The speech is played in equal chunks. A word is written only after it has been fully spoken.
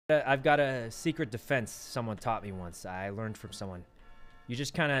I've got a secret defense someone taught me once. I learned from someone. You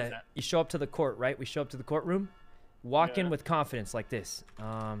just kind of, you show up to the court, right? We show up to the courtroom. Walk in with confidence like this.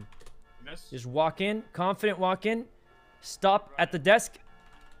 Just walk in, confident walk in. Stop at the desk.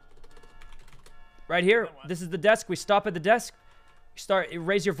 Right here. This is the desk. We stop at the desk.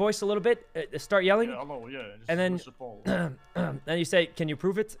 Raise your voice a little bit. Start yelling. Yeah, hello, yeah. And then you say, can you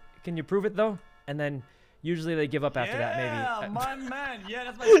prove it? Can you prove it though? And then usually they give up after that, maybe. Yeah, my man. Yeah,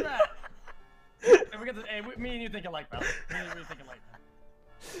 that's my strat. Hey, me and you think alike, pal. Me and you think alike.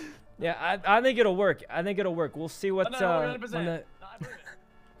 Yeah, I think it'll work. I think it'll work. We'll see what.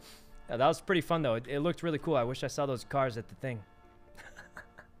 Yeah, that was pretty fun though. It looked really cool. I wish I saw those cars at the thing.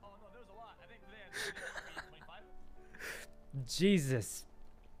 Oh no, there was a lot. I think today I 25. Jesus.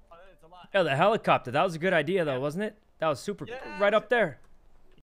 Oh, it's a lot. Yeah, the helicopter. That was a good idea though, wasn't it? That was super. Yeah, right up there.